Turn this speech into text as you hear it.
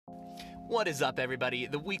What is up, everybody?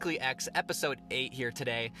 The Weekly X, episode 8 here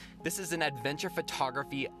today. This is an adventure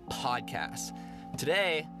photography podcast.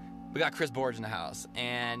 Today, we got Chris Borg in the house,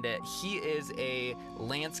 and he is a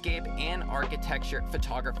landscape and architecture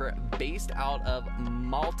photographer based out of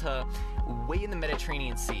Malta, way in the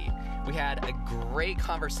Mediterranean Sea. We had a great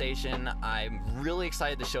conversation. I'm really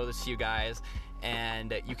excited to show this to you guys.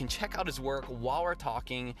 And you can check out his work while we're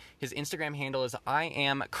talking. His Instagram handle is I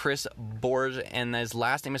am Chris Borg, and his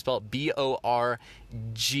last name is spelled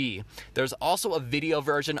B-O-R-G. There's also a video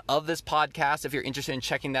version of this podcast if you're interested in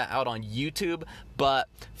checking that out on YouTube. But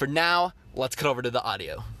for now, let's cut over to the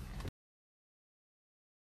audio.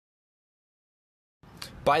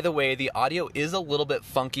 By the way, the audio is a little bit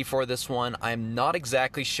funky for this one. I'm not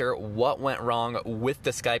exactly sure what went wrong with the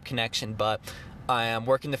Skype connection, but I am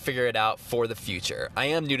working to figure it out for the future. I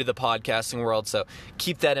am new to the podcasting world, so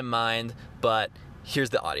keep that in mind, but here's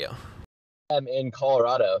the audio. I'm in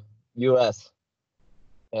Colorado, U.S.,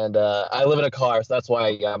 and I live in a car, so that's why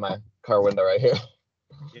I got my car window right here.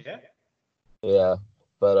 Yeah? Yeah,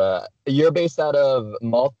 but you're based out of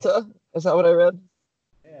Malta? Is that what I read?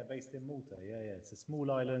 Yeah, based in Malta, yeah. It's a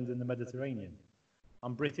small island in the Mediterranean.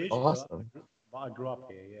 I'm British, Awesome. but I grew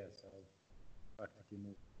up here, yeah, so practically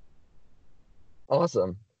Malta.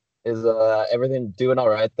 Awesome. Is everything doing all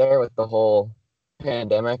right there with the whole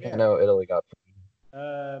pandemic? Yeah. I know Italy got...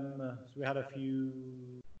 So we had a few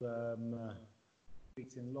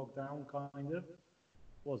weeks in lockdown, kind of.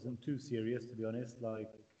 Wasn't too serious, to be honest.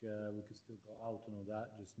 Like, we could still go out and all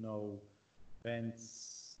that. Just no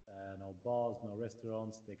events, no bars, no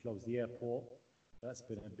restaurants. They closed the airport. That's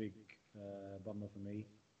been a big bummer for me.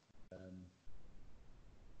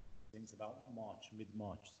 Since about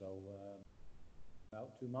mid-March. So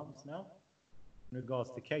about 2 months now. In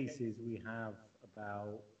regards to cases, we have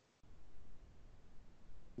about...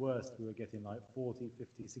 Worst, we were getting like 40,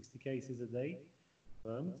 50, 60 cases a day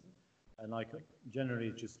confirmed, and like generally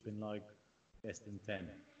it's just been like less than 10.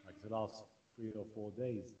 Like the last 3 or 4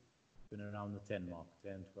 days, it's been around the 10 mark,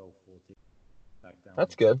 10, 12, 14, back down.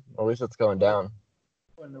 That's good. At least it's going down.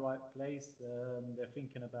 We're in the right place. They're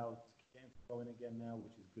thinking about getting going again now,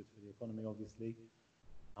 which is good for the economy, obviously.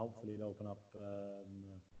 Hopefully it'll open up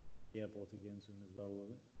the airport again soon as well,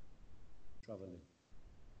 traveling.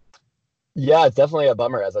 Yeah, it's definitely a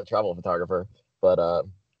bummer as a travel photographer, but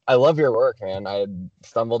I love your work, man. I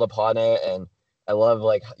stumbled upon it, and I love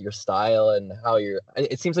like your style and how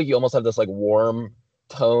it seems like you almost have this like warm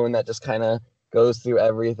tone that just kind of goes through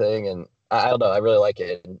everything, and I don't know, I really like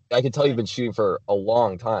it. And I can tell you've been shooting for a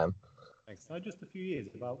long time. Thanks. No, just a few years,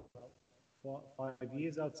 about 5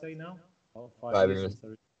 years, I'd say now. About 5 years.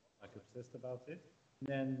 So like obsessed about it. And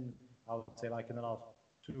then I would say like in the last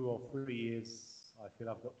 2 or 3 years, I feel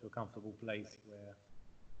I've got to a comfortable place where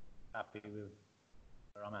I'm happy with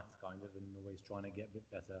where I'm at, kind of, and always trying to get a bit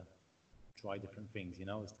better, try different things, you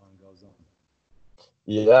know, as time goes on.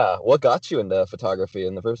 Yeah. What got you into photography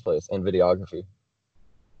in the first place and videography?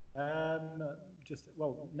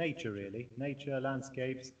 Nature really. Nature,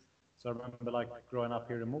 landscapes. So I remember like growing up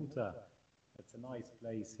here in Malta. It's a nice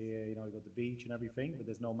place here, you know, you've got the beach and everything, but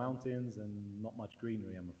there's no mountains and not much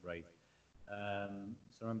greenery, I'm afraid. So I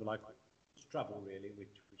remember like travel really,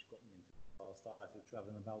 which got me into it. I started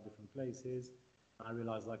traveling about different places. I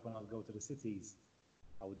realized like when I'd go to the cities,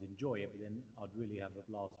 I would enjoy it, but then I'd really have a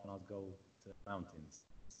blast when I'd go to the mountains.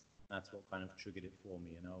 That's what kind of triggered it for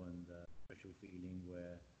me, you know, and special feeling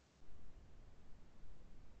where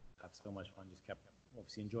I have so much fun just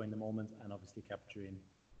obviously enjoying the moment and obviously capturing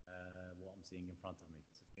what I'm seeing in front of me.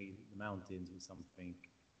 So for me, the mountains was something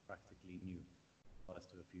practically new, as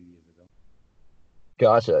to a few years ago.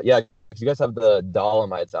 Gotcha. Yeah, you guys have the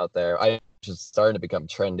Dolomites out there. I just starting to become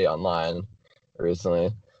trendy online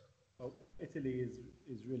recently. Well, Italy is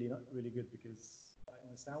really good because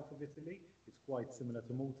in the south of Italy, it's quite similar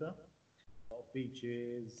to Malta. A lot of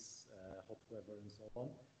beaches, hot weather, and so on.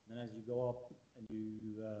 And then as you go up and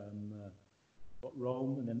you got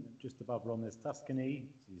Rome, and then just above Rome there's Tuscany,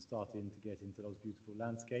 so you're starting to get into those beautiful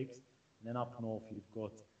landscapes. And then up north you've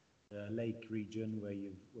got the lake region where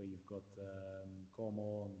you've got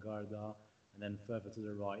Como and Garda, and then further to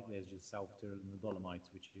the right there's just South Tyrol and the Dolomites,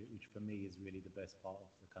 which for me is really the best part of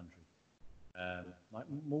the country. Like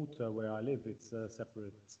Malta, where I live, it's a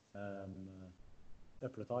separate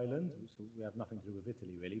island, so we have nothing to do with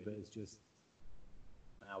Italy really, but it's just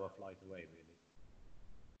an hour flight away really.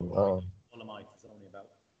 Wow. Dolomites is only about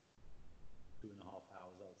 2.5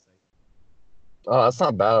 hours, I'd say. Oh, that's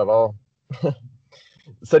not bad at all.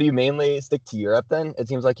 So do you mainly stick to Europe then? It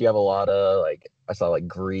seems like you have a lot of like, I saw like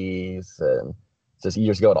Greece and just you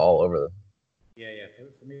just go all over. Yeah.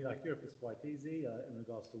 For me, like Europe is quite easy in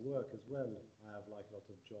regards to work as well. I have like a lot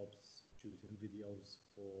of jobs shooting videos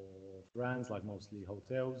for brands, like mostly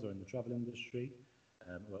hotels or in the travel industry,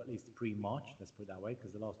 or at least pre-March. Let's put it that way,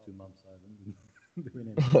 because the last 2 months I haven't been doing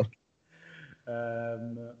anything.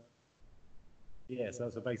 Um, yeah, so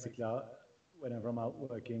basically, whenever I'm out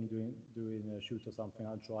working, doing a shoot or something,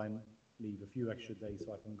 I'll try and leave a few extra days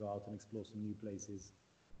so I can go out and explore some new places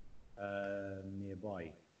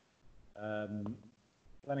nearby.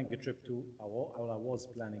 Planning a trip to, I was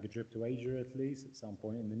planning a trip to Asia at least at some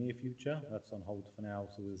point in the near future. That's on hold for now,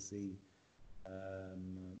 so we'll see.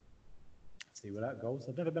 See where that goes.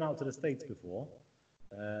 I've never been out to the States before,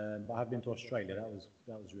 but I've been to Australia. That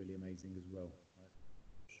was really amazing as well.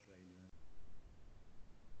 Australia.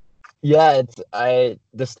 Yeah,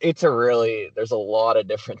 the states are really, there's a lot of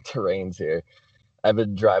different terrains here. I've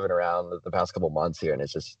been driving around the past couple months here, and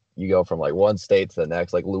it's just you go from like one state to the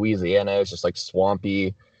next. Like Louisiana is just like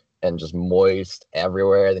swampy and just moist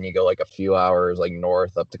everywhere. Then you go like a few hours like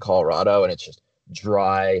north up to Colorado, and it's just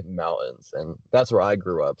dry mountains, and that's where I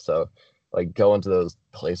grew up. So like going to those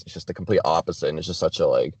places is just the complete opposite, and it's just such a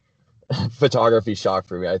like photography shock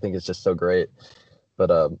for me. I think it's just so great.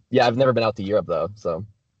 But yeah, I've never been out to Europe though, so.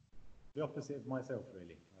 The opposite of myself,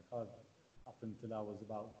 really. Like up until I was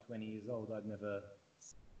about 20 years old, I'd never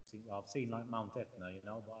seen. Well, I've seen like Mount Etna, you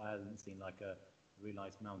know, but I hadn't seen like a really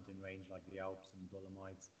nice mountain range like the Alps and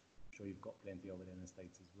Dolomites. I'm sure you've got plenty over there in the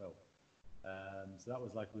States as well. So that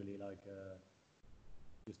was like really like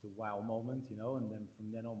just a wow moment, you know. And then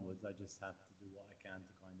from then onwards, I just had to do what I can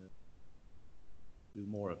to kind of do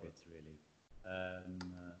more of it, really.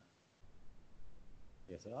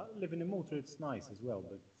 Yeah, so living in Malta, it's nice as well,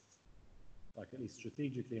 but like at least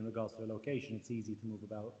strategically in regards to the location, it's easy to move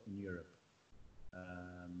about in Europe.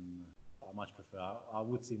 I much prefer. I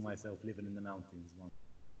would see myself living in the mountains one,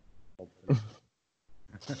 hopefully.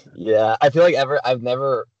 Yeah, I feel like I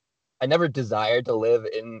never desired to live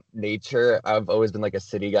in nature. I've always been like a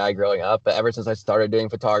city guy growing up, but ever since I started doing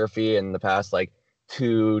photography in the past like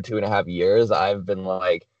 2.5 years, I've been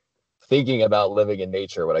like thinking about living in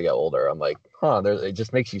nature when I get older. I'm like, it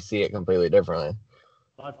just makes you see it completely differently.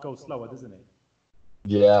 Life goes slower, doesn't it?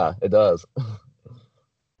 Yeah, it does.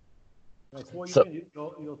 Right, so what are you So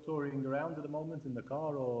doing? You're touring around at the moment in the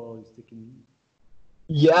car, or you sticking?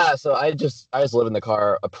 yeah, so I just live in the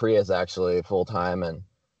car, a Prius actually, full time, and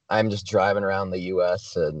I'm just driving around the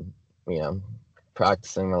US and you know,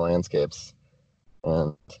 practicing the landscapes.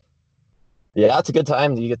 And yeah, it's a good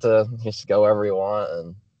time. You get to just go wherever you want,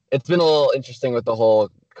 and it's been a little interesting with the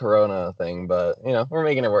whole Corona thing, but you know, we're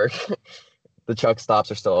making it work. The truck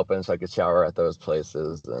stops are still open, so I could shower at those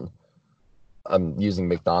places, and I'm using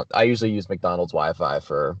I usually use McDonald's Wi-Fi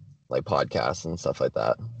for like podcasts and stuff like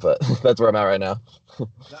that. But that's where I'm at right now.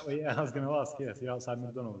 That way, yeah. I was going to ask. Yes, you're outside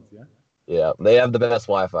McDonald's, yeah. Yeah, they have the best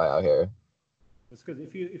Wi-Fi out here. It's good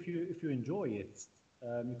if you enjoy it.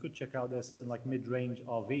 You could check out this like mid-range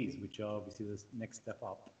RVs, which are obviously the next step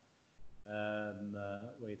up,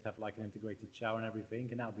 where you'd have like an integrated shower and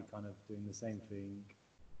everything, and that'll be kind of doing the same thing.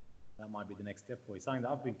 That might be the next step for you. Something that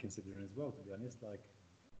I've been considering as well, to be honest. Like,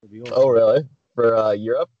 it'd be Oh, awesome. really? For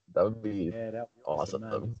Europe? That would be Yeah, that would be awesome,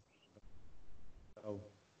 man. awesome. Oh,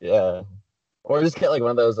 Yeah. Or just get like one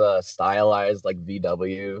of those stylized like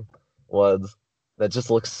VW ones that just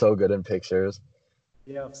looks so good in pictures.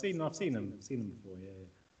 yeah, I've seen them before. Yeah,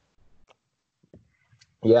 yeah.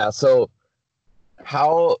 Yeah, so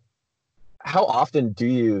how how often do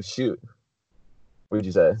you shoot, would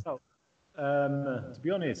you say? So, to be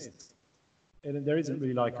honest, there isn't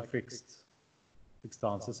really like a fixed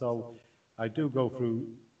answer. So I do go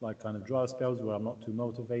through like kind of dry spells where I'm not too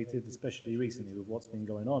motivated, especially recently with what's been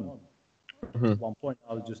going on. Mhm. At one point,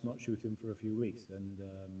 I was just not shooting for a few weeks, and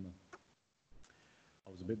I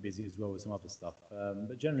was a bit busy as well with some other stuff.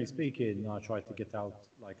 But generally speaking, I try to get out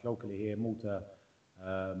like locally here, Malta,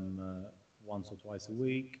 once or twice a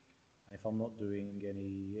week. If I'm not doing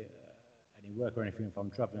any work or anything, if I'm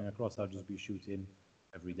traveling across, I'll just be shooting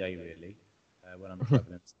every day really, when I'm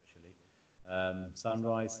traveling especially.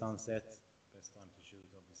 Sunrise, sunset, best time to shoot,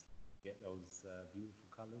 obviously. Get those beautiful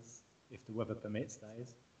colors, if the weather permits, that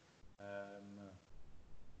is. Um,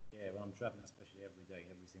 yeah, when I'm traveling, especially every day,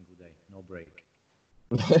 every single day, no break.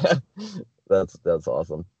 That's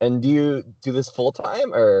awesome. And do you do this full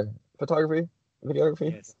time or photography,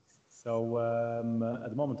 videography? Yes. So at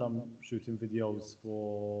the moment, I'm shooting videos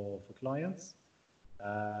for clients.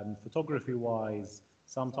 Photography-wise,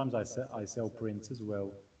 sometimes I sell prints as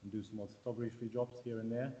well and do some more photography jobs here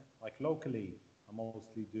and there. Like locally, I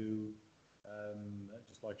mostly do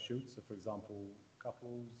just like shoots. So for example,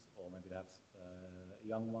 couples, or maybe they have a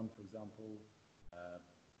young one, for example,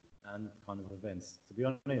 and kind of events. To be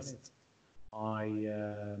honest, I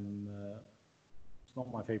it's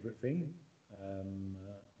not my favorite thing.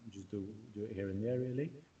 Just do it here and there,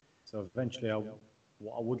 really. So eventually,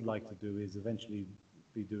 what I would like to do is eventually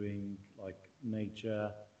be doing like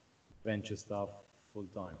nature, adventure stuff full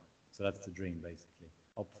time. So that's the dream, basically.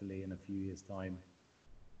 Hopefully, in a few years' time,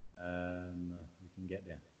 we can get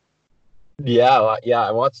there. Yeah, yeah.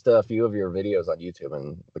 I watched a few of your videos on YouTube,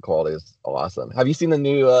 and the quality is awesome. Have you seen the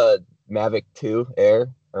new Mavic 2 Air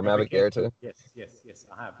or Mavic Air 2? Yes,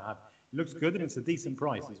 I have. It looks good and it's a decent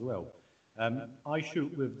price as well. I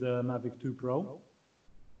shoot with the Mavic 2 Pro,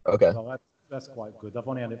 Okay. so that's quite good. I've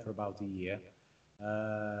only had it for about a year.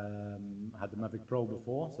 I had the Mavic Pro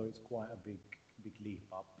before, so it's quite a big leap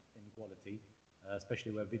up in quality,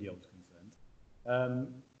 especially where video is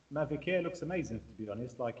concerned. Mavic Air looks amazing, to be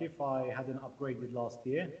honest. Like, if I hadn't upgraded last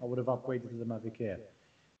year, I would have upgraded to the Mavic Air.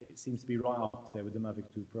 It seems to be right up there with the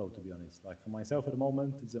Mavic 2 Pro, to be honest. Like, for myself at the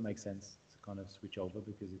moment, it doesn't make sense to kind of switch over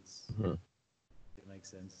because it makes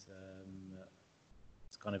sense.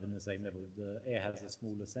 It's kind of in the same level. The Air has a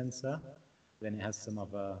smaller sensor, then it has some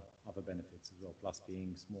other benefits as well, plus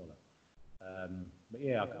being smaller. But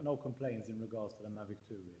yeah, I've got no complaints in regards to the Mavic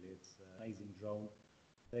 2, really. It's an amazing drone.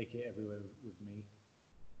 Take it everywhere with me.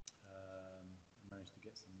 Managed to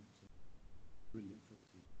get some brilliant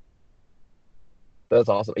footage. That's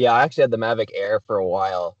awesome. Yeah, I actually had the Mavic Air for a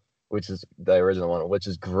while, which is the original one, which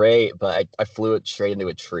is great, but I flew it straight into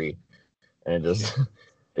a tree, and it just,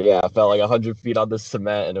 yeah, I felt like 100 feet on the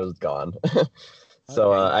cement, and it was gone.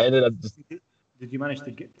 So Okay. I ended up just. Did you manage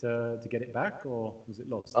to get it back, or was it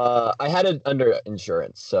lost? I had it under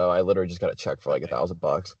insurance, so I literally just got a check for like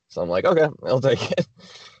 $1,000. So I'm like, okay, I'll take it.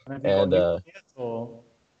 And have you got a new one yet, or?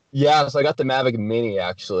 Yeah, so I got the Mavic Mini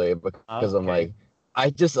actually because I'm like, I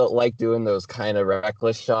just like doing those kind of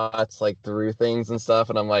reckless shots like through things and stuff,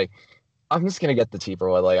 and I'm like, I'm just gonna get the cheaper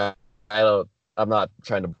one. Like I'm not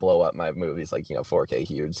trying to blow up my movies like 4K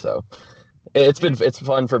huge. So it's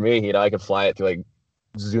fun for me. I could fly it through like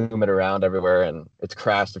zoom it around everywhere, and it's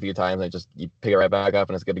crashed a few times. And you pick it right back up,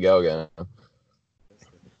 and it's good to go again.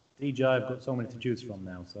 DJI, I've got so many to choose from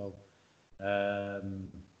now, so.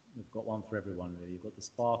 We've got one for everyone, really. You've got the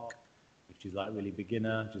Spark, which is like really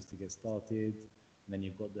beginner, just to get started. And then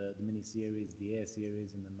you've got the Mini series, the Air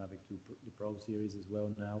series, and the Mavic 2 the Pro series as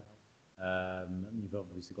well now. And you've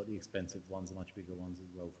obviously got the expensive ones, the much bigger ones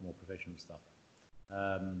as well for more professional stuff.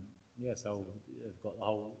 Yeah, so you've got the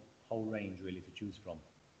whole range really to choose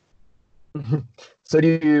from. So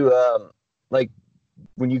do you like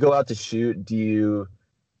when you go out to shoot? Do you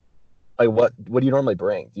like what do you normally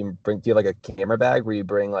bring? Do you have like a camera bag where you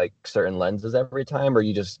bring like certain lenses every time, or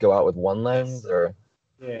you just go out with one lens? Or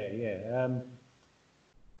yeah.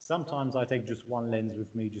 Sometimes I take just one lens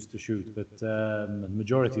with me just to shoot, but the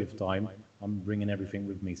majority of the time I'm bringing everything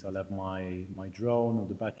with me. So I'll have my drone, all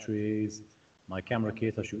the batteries, my camera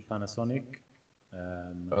kit. I shoot Panasonic.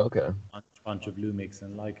 Okay. A bunch of Lumix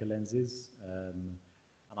and Leica lenses, and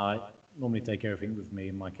I normally take everything with me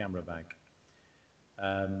in my camera bag.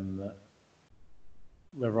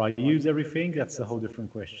 Whether I use everything, that's a whole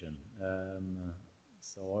different question.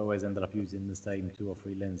 So I always ended up using the same 2 or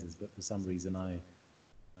 3 lenses, but for some reason I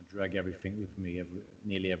drag everything with me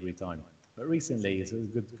nearly every time. But recently, it's a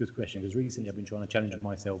good question, because recently I've been trying to challenge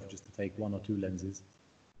myself just to take 1 or 2 lenses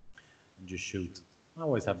and just shoot. I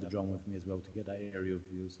always have the drone with me as well to get that aerial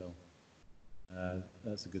view, so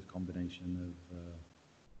that's a good combination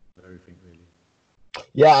of everything, really.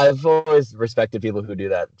 Yeah, I've always respected people who do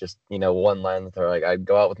that. Just one lens, or like I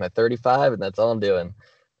go out with my 35, and that's all I'm doing.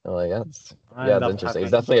 I'm like, it's interesting.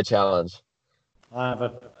 It's definitely a challenge. I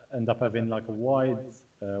end up having like a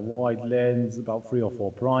wide lens, about 3 or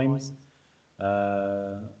 4 primes,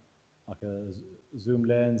 like a zoom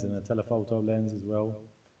lens and a telephoto lens as well,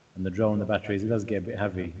 and the drone, the batteries. It does get a bit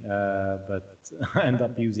heavy, but I end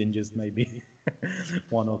up using just maybe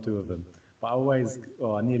 1 or 2 of them. But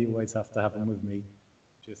I nearly always have to have them with me,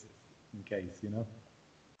 just in case,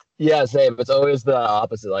 Yeah, same. It's always the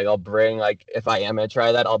opposite. Like I'll bring like if I am gonna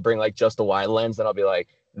try that, I'll bring like just a wide lens, and I'll be like,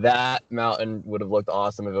 that mountain would have looked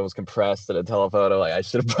awesome if it was compressed in a telephoto. Like I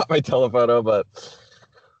should have brought my telephoto, but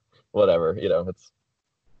whatever. It's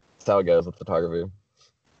how it goes with photography.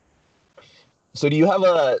 So do you have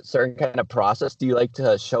a certain kind of process? Do you like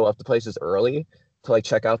to show up to places early to like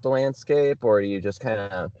check out the landscape, or do you just kind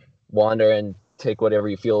of wander and take whatever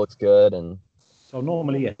you feel looks good? And so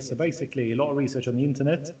normally, yes. So basically, a lot of research on the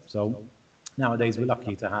internet. So nowadays, we're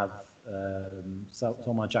lucky to have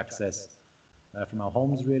so much access from our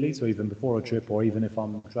homes, really. So even before a trip, or even if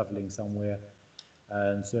I'm traveling somewhere,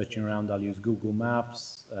 And searching around, I'll use Google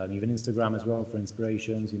Maps, even Instagram as well for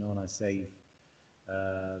inspirations, and I save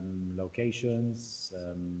locations,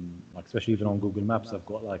 like especially even on Google Maps, I've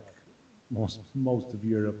got like most of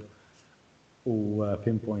Europe all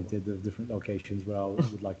pinpointed of different locations where I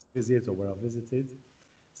would like to visit or where I've visited,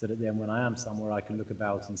 so that then when I am somewhere, I can look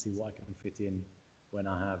about and see what I can fit in when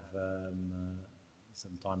I have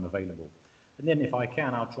some time available. And then if I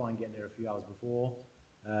can, I'll try and get there a few hours before,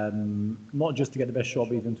 not just to get the best shot,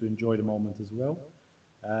 but even to enjoy the moment as well.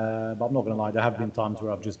 But I'm not going to lie, there have been times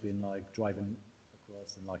where I've just been like driving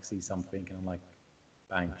across and like see something and I'm like,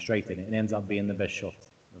 bang, straight in it. It ends up being the best shot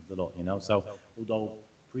of the lot, So although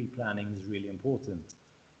pre-planning is really important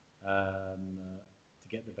to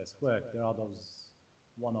get the best work, there are those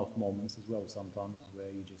one-off moments as well sometimes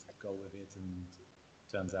where you just go with it and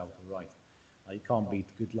it turns out all right. You can't beat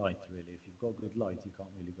good light, really. If you've got good light, you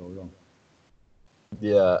can't really go wrong.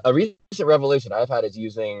 Yeah, a recent revelation I've had is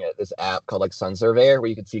using this app called like Sun Surveyor, where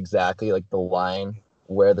you can see exactly like the line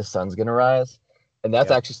where the sun's gonna rise, and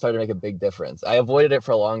that's actually started to make a big difference. I avoided it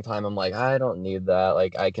for a long time. I'm like, I don't need that.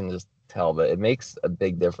 Like, I can just tell, but it makes a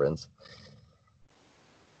big difference.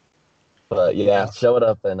 But yeah, showing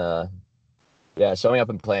up and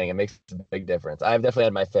planning, it makes a big difference. I've definitely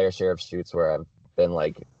had my fair share of shoots where I've been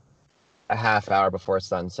like a half hour before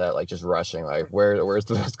sunset, like just rushing, like where's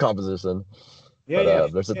the best composition.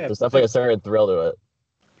 There's definitely a certain thrill to it.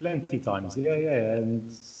 Plenty times, and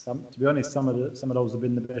to be honest, some of those have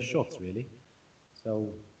been the best shots, really.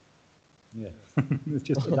 So, yeah, it's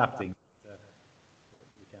just adapting.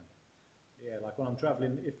 We can. Yeah, like when I'm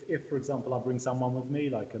traveling, if for example I bring someone with me,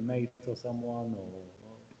 like a mate or someone,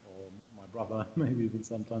 or my brother, maybe even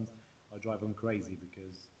sometimes, I drive them crazy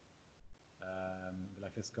because,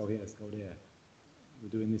 like, let's go here, let's go there. We're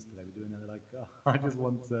doing this today, we're doing that. They're like, oh, I just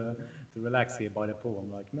want to relax here by the pool.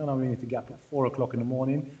 I'm like, no, we need to get up at 4 o'clock in the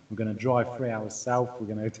morning. We're going to drive 3 hours south. We're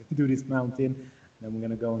going to do this mountain. Then we're going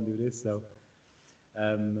to go and do this. So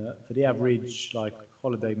for the average like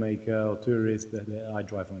holiday maker or tourist, I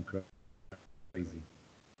drive them crazy.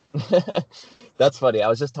 That's funny. I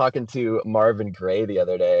was just talking to Marvin Gray the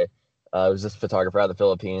other day. I was just a photographer out of the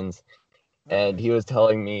Philippines. And he was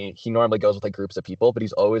telling me he normally goes with like groups of people, but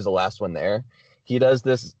he's always the last one there. He does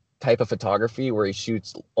this type of photography where he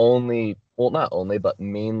shoots not only, but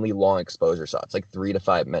mainly long exposure shots, like 3 to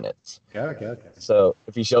 5 minutes. Okay. So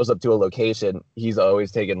if he shows up to a location, he's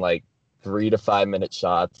always taking like 3 to 5 minute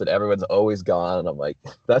shots and everyone's always gone. And I'm like,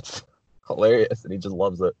 that's hilarious. And he just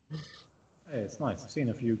loves it. Yeah, it's nice. I've seen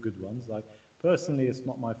a few good ones. Like, personally, it's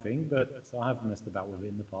not my thing, but I have messed about with it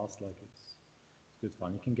in the past. Like, it's good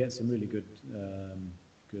fun. You can get some really good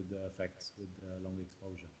effects with long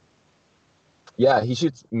exposure. Yeah, he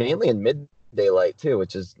shoots mainly in mid daylight too,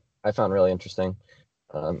 which is I found really interesting.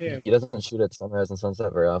 He doesn't shoot at sunrise and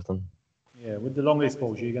sunset very often. Yeah, with the long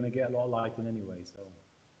exposure, you're going to get a lot of lighting anyway.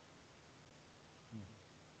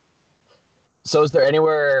 So is there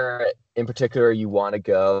anywhere in particular you want to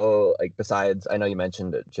go? Like besides, I know you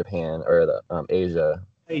mentioned Japan or Asia.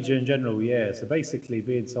 Asia in general, yeah. So basically,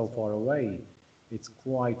 being so far away, it's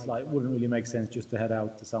quite like, it wouldn't really make sense just to head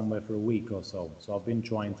out to somewhere for a week or so. So I've been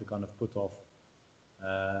trying to kind of put off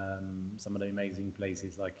some of the amazing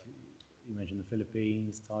places, like you mentioned the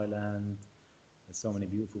Philippines, Thailand. There's so many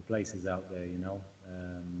beautiful places out there,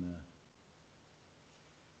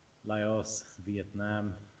 Laos,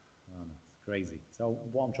 Vietnam. It's crazy. So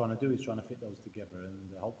what I'm trying to do is trying to fit those together,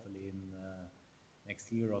 and hopefully in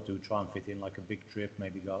next year or two try and fit in like a big trip,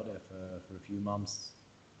 maybe go out there for a few months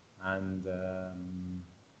and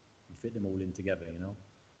fit them all in together,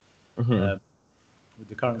 Mm-hmm. With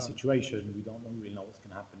the current situation, we don't really know what's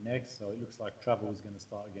going to happen next, so it looks like travel is going to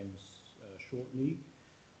start again shortly.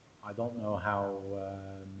 I don't know how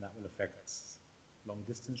that will affect long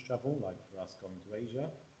distance travel, like for us going to Asia,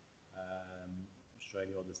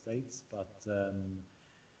 Australia or the States, but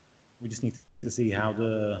we just need to see how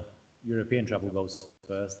the European travel goes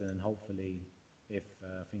first, and then hopefully if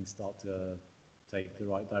things start to take the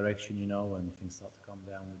right direction, and things start to come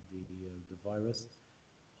down with the virus,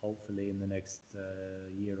 hopefully in the next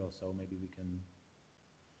year or so, maybe we can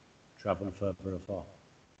travel further afar.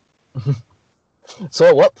 So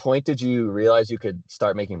at what point did you realize you could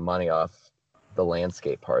start making money off the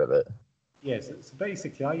landscape part of it? Yes, so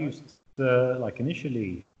basically I used to, like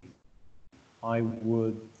initially, I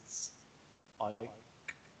would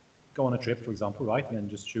go on a trip, for example, right, and then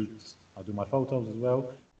just shoot. I'll do my photos as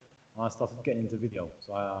well. And I started getting into video.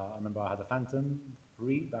 So I remember I had a Phantom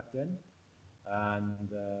 3 back then, and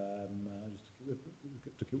I just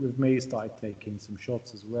took it with me, started taking some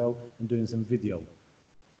shots as well, and doing some video.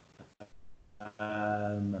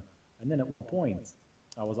 And then at one point,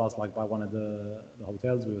 I was asked like by one of the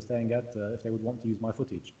hotels we were staying at if they would want to use my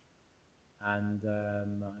footage. And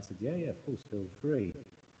I said, yeah, of course, feel free.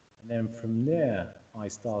 And then from there, I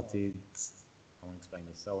started, I want to explain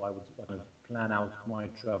this. So I would kind of plan out my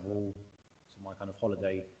travel, so my kind of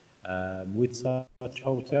holiday with such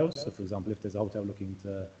hotels. So for example, if there's a hotel looking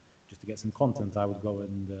to just to get some content, I would go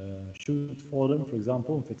and shoot for them, for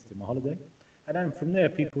example, and fit it in my holiday. And then from there,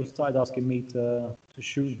 people started asking me to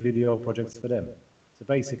shoot video projects for them. So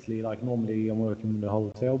basically, like normally I'm working with the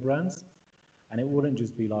hotel brands, and it wouldn't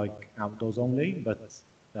just be like outdoors only, but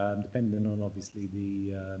depending on obviously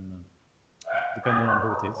depending on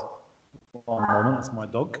who it is. One moment, that's my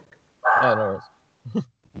dog. Yeah, no worries.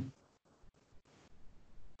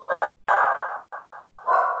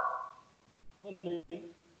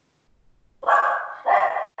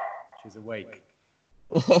 She's awake.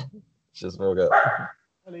 Just woke up.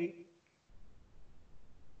 Holly.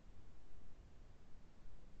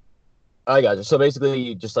 I got you. So basically,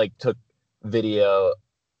 you just like took video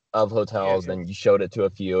of hotels, Yeah. then you showed it to a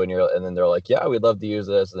few, and then they're like, "Yeah, we'd love to use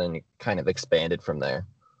this," and then you kind of expanded from there.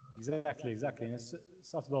 Exactly. And it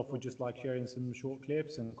started off with just like sharing some short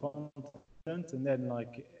clips and content, and then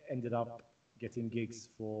like ended up getting gigs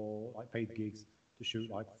for like paid gigs to shoot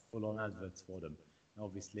like full-on adverts for them. And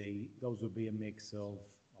obviously, those would be a mix of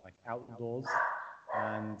like outdoors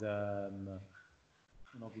and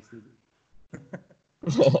obviously.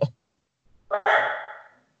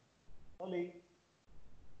 Holly.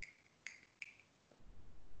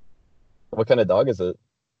 What kind of dog is it?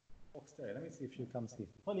 Fox Terrier. Let me see if she comes here.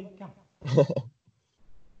 Holly, come.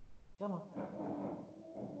 Come on.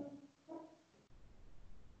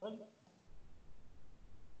 Holly.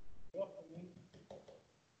 Go up with me.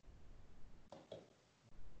 Okay.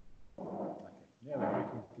 Yeah, we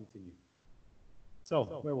can continue. So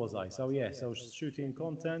where was I? So yeah, so shooting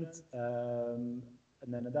content, and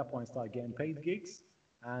then at that point start getting paid gigs,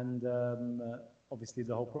 and obviously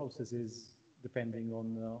the whole process is depending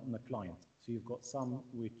on the client. So you've got some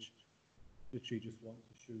which literally just want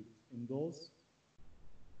to shoot indoors,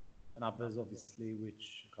 and others obviously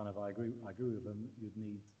which kind of I agree with them. You'd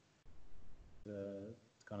need to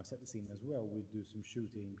kind of set the scene as well. We'd do some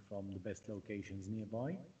shooting from the best locations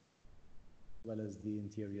nearby, as well as the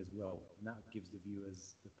interior as well, and that gives the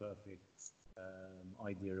viewers the perfect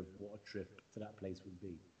idea of what a trip to that place would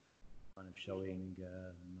be. Kind of showing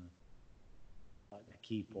like the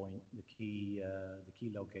key point, the key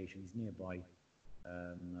locations nearby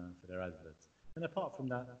for their adverts. And apart from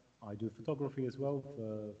that, I do photography as well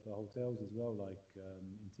for hotels as well, like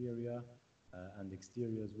interior and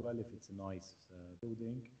exterior as well, if it's a nice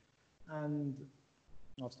building. And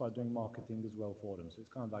I've started doing marketing as well for them, so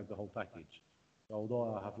it's kind of like the whole package. So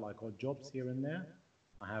although I have like odd jobs here and there,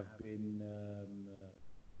 I have been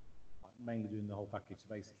mainly doing the whole package. So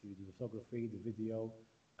basically, the photography, the video,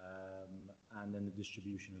 and then the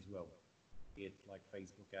distribution as well. Be it like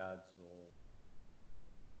Facebook ads or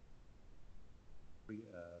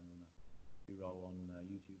pre-roll on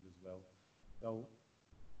YouTube as well. So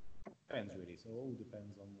depends really. So it all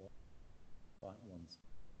depends on what client wants.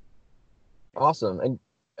 Awesome.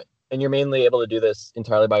 And you're mainly able to do this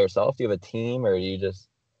entirely by yourself? Do you have a team, or do you just?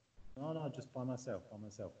 No, just by myself.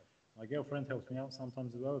 My girlfriend helps me out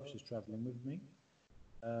sometimes as well if she's traveling with me.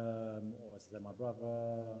 Or as I said, my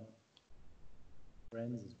brother,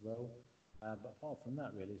 friends as well. But apart from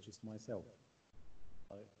that, really, it's just myself.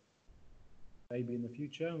 Like, maybe in the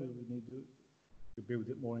future we would need to build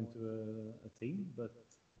it more into a team, but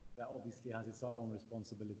that obviously has its own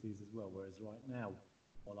responsibilities as well. Whereas right now,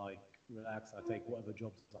 I like relax. I take whatever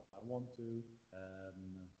jobs I want to,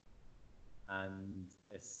 and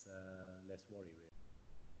less worry really.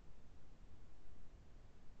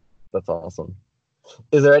 That's awesome.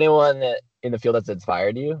 Is there anyone in the field that's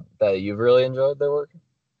inspired you that you've really enjoyed their work?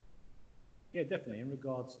 Yeah, definitely. In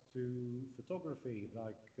regards to photography,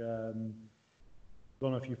 like I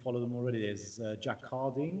don't know if you follow them already. There's Jack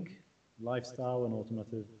Harding, lifestyle and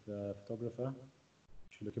automotive photographer. You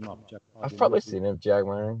should look him up. Jack I've Harding. probably seen him, Jack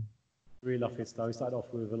Martin. Really love his style. He started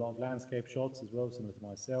off with a lot of landscape shots as well, similar to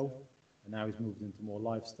myself, and now he's moved into more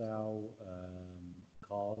lifestyle,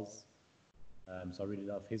 cars. So I really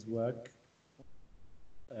love his work.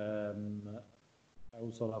 I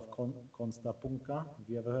also love Konsta Punka. Have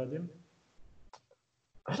you ever heard him?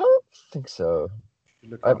 I don't think so.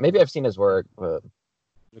 Look up, Maybe I've seen his work, but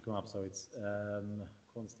look him up. So it's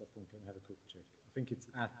Konsta Punka. Have a quick check. I think it's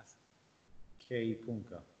at K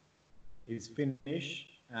Punka. He's Finnish,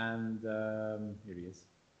 and here he is.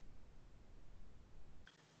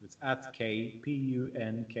 It's at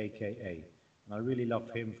KPUNKKA. And I really love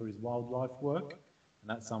him for his wildlife work, and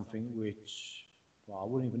that's something which well, I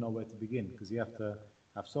wouldn't even know where to begin because you have to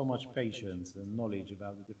have so much patience and knowledge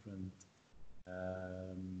about the different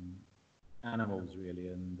um, animals, really,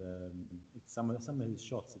 and it's some of his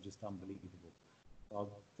shots are just unbelievable. So I'll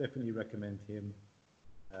definitely recommend him.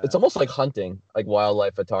 It's almost like hunting, like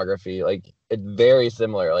wildlife photography. Like it's very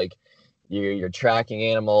similar. Like you're tracking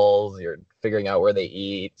animals, you're figuring out where they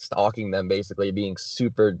eat, stalking them, basically being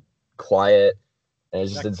super quiet, and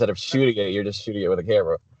it's just Exactly. instead of shooting it, you're just shooting it with a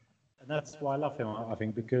camera. And that's why I love him, I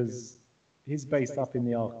think, because he's based up in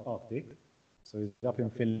the Arctic. So he's up in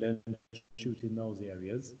Finland shooting those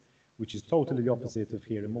areas, which is totally the opposite of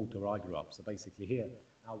here in Malta where I grew up. So basically here,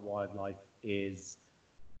 our wildlife is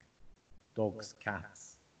dogs,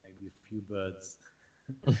 cats, maybe a few birds.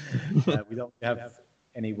 We don't have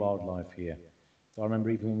any wildlife here. So I remember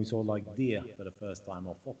even when we saw like deer for the first time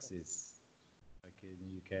or foxes, like in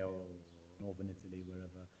the UK or northern Italy,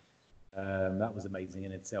 wherever. That was amazing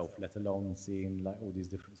in itself, let alone seeing like all these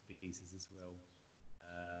different species as well.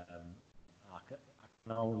 Um, I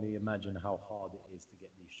can only imagine how hard it is to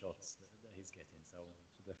get these shots that he's getting. So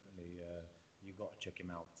definitely, you got to check him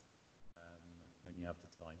out when you have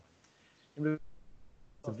the time. In regards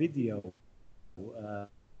to video,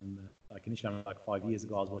 like initially, like 5 years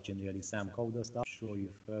ago, I was watching the early Sam Calder stuff. I'm sure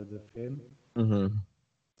you've heard of him. Mm-hmm.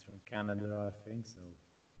 He's from Canada, I think, so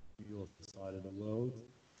your side of the world.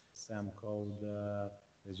 Sam Calder.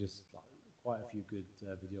 There's just like, quite a few good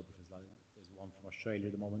videographers. Like there's one from Australia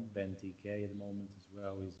at the moment, Ben TK at the moment as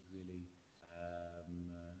well. He's really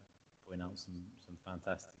putting out some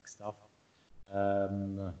fantastic stuff.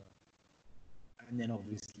 And then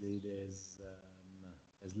obviously there's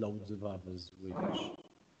loads of others which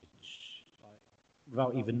like,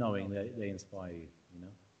 without even knowing they inspire you, you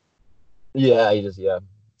know. Yeah, you just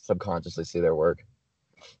subconsciously see their work.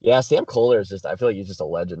 Yeah, Sam Kohler is just, I feel like he's just a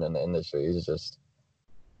legend in the industry. He's just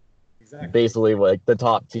Exactly. basically like the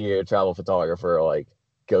top tier travel photographer, like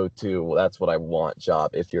go to, that's what I want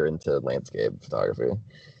job if you're into landscape photography.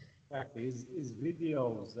 Exactly. His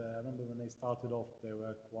videos, I remember when they started off, they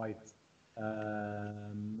were quite, I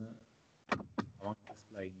want to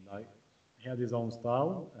explain, like, he had his own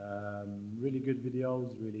style, really good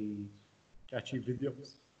videos, really catchy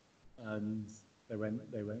videos, and they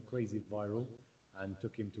went crazy viral and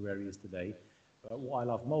took him to where he is today. But what I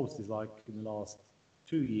love most is like in the last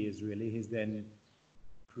 2 years, really, he's then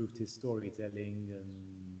improved his storytelling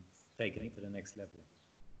and taken it to the next level.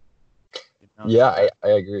 Yeah, I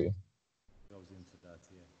agree. Goes into that,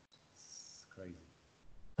 yeah. It's crazy.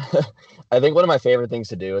 I think one of my favorite things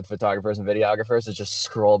to do with photographers and videographers is just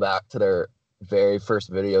scroll back to their very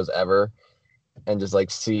first videos ever and just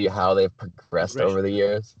like see how they've progressed over the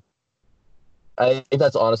years. I think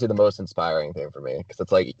that's honestly the most inspiring thing for me because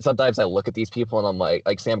it's like sometimes I look at these people and I'm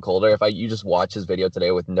like Sam Calder, if you just watch his video today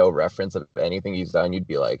with no reference of anything he's done, you'd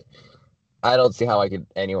be like, I don't see how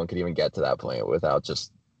anyone could even get to that point without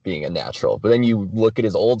just being a natural. But then you look at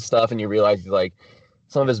his old stuff and you realize he's like,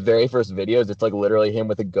 some of his very first videos, it's like literally him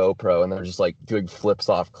with a GoPro and they're just like doing flips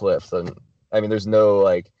off cliffs. And I mean, there's no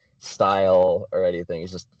like style or anything.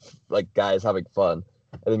 It's just like guys having fun.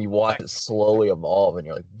 And then you watch it slowly evolve and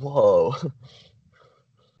you're like, whoa.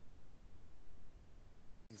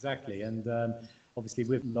 Exactly. And obviously,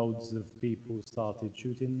 with loads of people started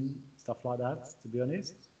shooting stuff like that, to be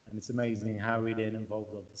honest. And it's amazing how he then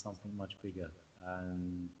evolved into something much bigger.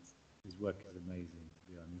 And his work is amazing,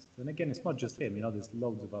 to be honest. And again, it's not just him, there's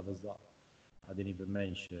loads of others that I didn't even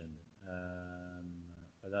mention.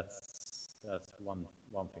 But that's one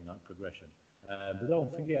thing, like progression. But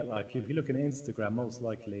don't forget, like if you look at Instagram, most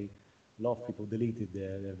likely a lot of people deleted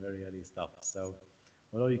their very early stuff. So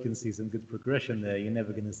although you can see some good progression there, you're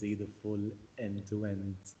never going to see the full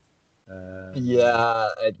end-to-end. Yeah,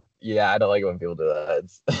 I don't like it when people do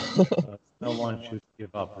that. No one should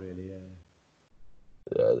give up, really. Yeah.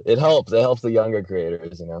 Yeah, it helps. It helps the younger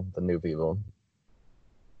creators, the new people.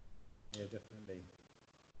 Yeah, definitely.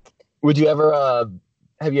 Would you ever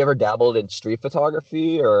have you ever dabbled in street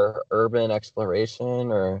photography or urban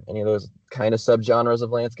exploration or any of those kind of subgenres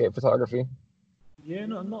of landscape photography? Yeah,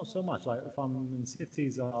 no, not so much. Like if I'm in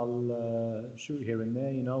cities, I'll shoot here and there,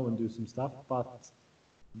 and do some stuff. But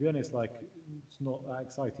to be honest, like it's not that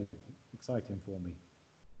exciting for me.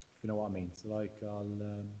 If you know what I mean. So like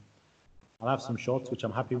I'll have some shots which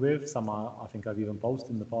I'm happy with. Some I think I've even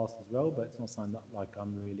posted in the past as well, but it's not something that like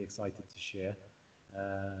I'm really excited to share.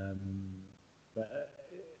 But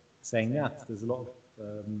saying that, there's a lot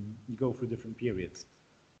of you go through different periods.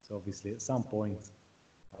 So obviously, at some point,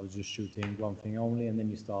 I was just shooting one thing only, and then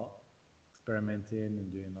you start experimenting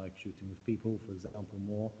and doing like shooting with people, for example,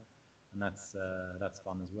 more, and that's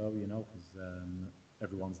fun as well, because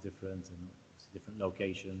everyone's different, and different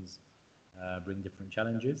locations, bring different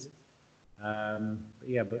challenges.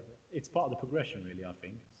 But it's part of the progression, really, I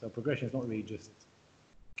think. So progression is not really just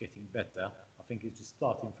getting better. I think it's just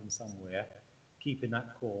starting from somewhere, keeping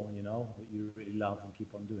that core, that you really love and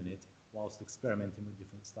keep on doing it, whilst experimenting with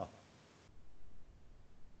different stuff.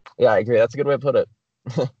 Yeah, I agree. That's a good way to put it.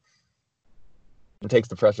 It takes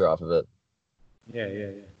the pressure off of it.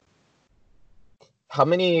 Yeah. How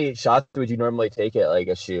many shots would you normally take at like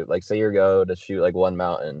a shoot? Like say you go to shoot like one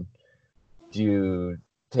mountain. Do you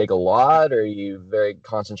take a lot, or you very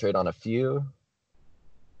concentrate on a few?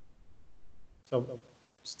 So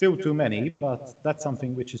still too many, but that's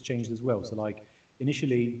something which has changed as well. So like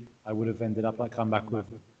initially I would have ended up like come back with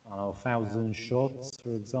 1,000 shots,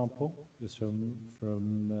 for example, just from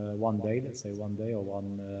one day, let's say one day or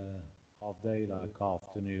one half day, like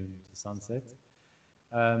afternoon to sunset.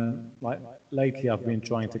 Like lately I've been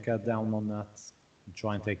trying to cut down on that and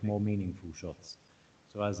try and take more meaningful shots.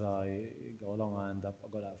 So as I go along, I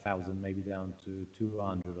got that 1,000 maybe down to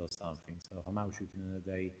 200 or something. So if I'm out shooting in a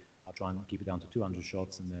day, I'll try and keep it down to 200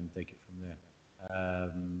 shots and then take it from there.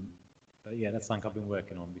 But yeah, that's something I've been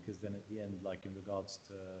working on, because then at the end, like in regards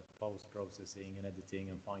to post-processing and editing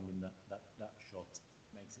and finding that shot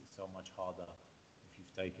makes it so much harder if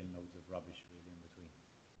you've taken loads of rubbish really in between.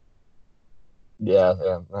 Yeah,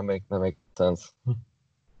 that makes sense.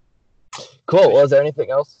 Cool. Well, is there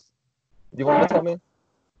anything else you want to tell me?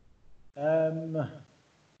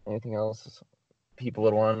 Anything else people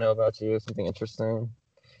would want to know about you? Something interesting?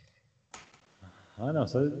 I don't know.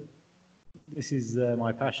 So this is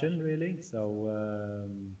my passion, really. So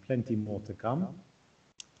plenty more to come.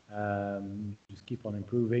 Just keep on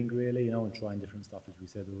improving, really, and trying different stuff, as we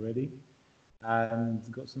said already. And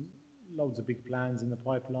got loads of big plans in the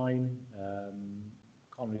pipeline.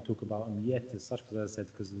 Can't really talk about them yet as such, because as I said,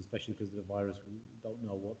 especially because of the virus, we don't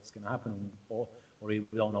know what's going to happen, or we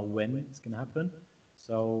don't know when it's going to happen.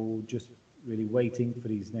 So just really waiting for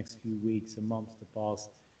these next few weeks and months to pass.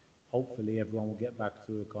 Hopefully everyone will get back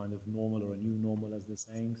to a kind of normal, or a new normal, as they're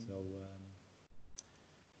saying. So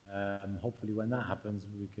hopefully when that happens,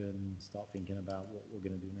 we can start thinking about what we're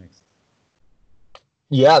going to do next.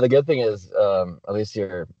 Yeah, the good thing is, at least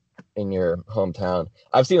you're in your hometown.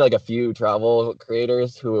 I've seen like a few travel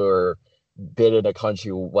creators who are been in a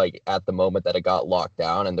country like at the moment that it got locked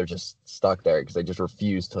down, and they're just stuck there because they just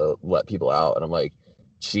refuse to let people out. And I'm like,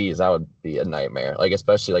 geez, that would be a nightmare. Like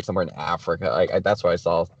especially like somewhere in Africa. Like that's why I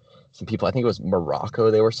saw some people. I think it was Morocco.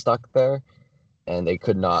 They were stuck there, and they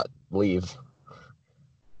could not leave.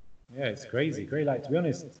 Yeah, it's crazy. Great. Like, to be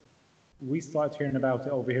honest, we started hearing about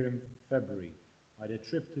it over here in February. I had a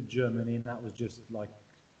trip to Germany, and that was just like,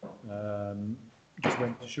 just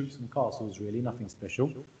went to shoot some castles, really, nothing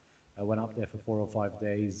special. I went up there for 4 or 5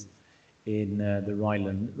 days in the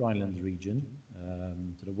Rhineland region,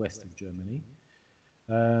 to the west of Germany.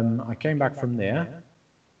 I came back from there.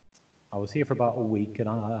 I was here for about a week, and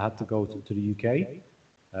I had to go to the UK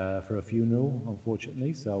for a funeral,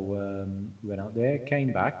 unfortunately. So we went out there,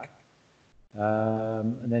 came back,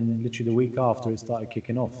 and then literally the week after it started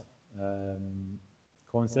kicking off.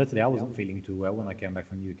 Coincidentally, I wasn't feeling too well when I came back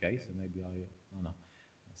from the UK, so maybe I don't know,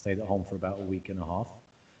 I stayed at home for about a week and a half.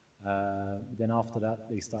 Then after that,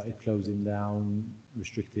 they started closing down,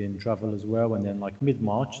 restricting travel as well, and then like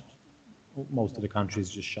mid-March, most of the countries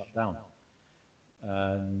just shut down.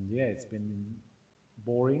 And yeah, it's been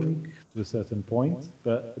boring to a certain point,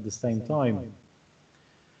 but at the same time,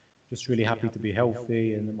 just really happy to be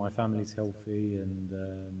healthy and that my family's healthy,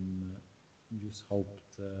 and just hope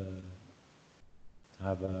to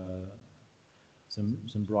have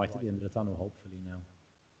some bright at the end of the tunnel, hopefully now.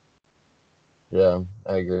 Yeah,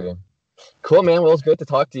 I agree. Cool, man. Well, it's great to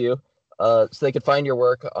talk to you. So they could find your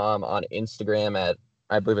work on Instagram at,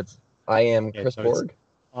 I believe it's I am Chris Borg.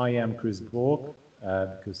 I am Chris Borg,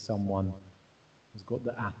 because someone has got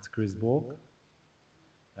the at Chris Borg.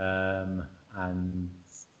 And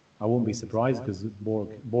I won't be surprised, because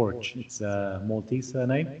Borg, it's a Maltese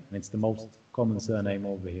surname, and it's the most common surname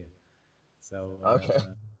over here. So, Okay.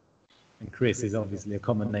 and Chris is obviously a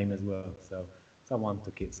common name as well. So someone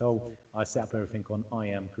took it. So I set up everything on I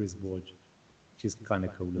am Chris Borg, which is kind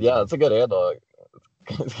of cool. Yeah, that's a good handle.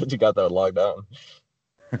 You got that logged down.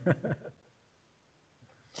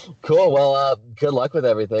 Cool. Well, good luck with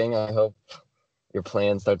everything. I hope your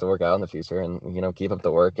plans start to work out in the future, and keep up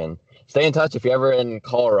the work and stay in touch. If you're ever in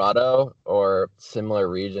Colorado or similar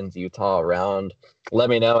regions, Utah around, let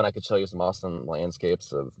me know, and I could show you some awesome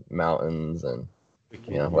landscapes of mountains and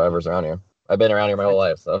whatever's around here. I've been around here my whole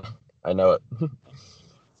life, so I know it.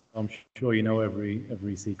 I'm sure you know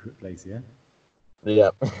every secret place, yeah?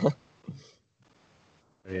 Yeah.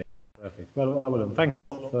 Yeah. Perfect. Well, thanks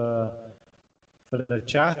for the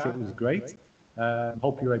chat. It was great.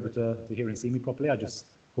 Hope you were able to hear and see me properly. I just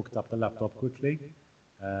hooked up the laptop quickly.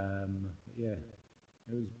 Yeah,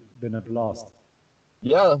 it's been a blast.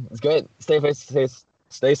 Yeah, it's great.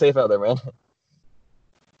 Stay safe out there, man.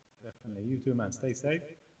 Definitely. You too, man. Stay safe.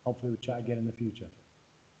 Hopefully we'll chat again in the future.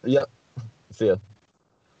 Yep. See ya.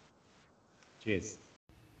 Cheers.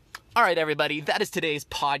 All right, everybody, that is today's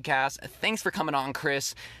podcast. Thanks for coming on,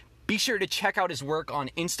 Chris. Be sure to check out his work on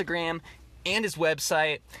Instagram and his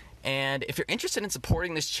website. And if you're interested in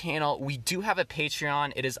supporting this channel, we do have a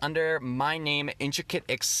Patreon. It is under my name, Intricate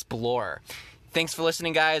Explorer. Thanks for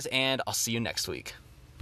listening, guys, and I'll see you next week.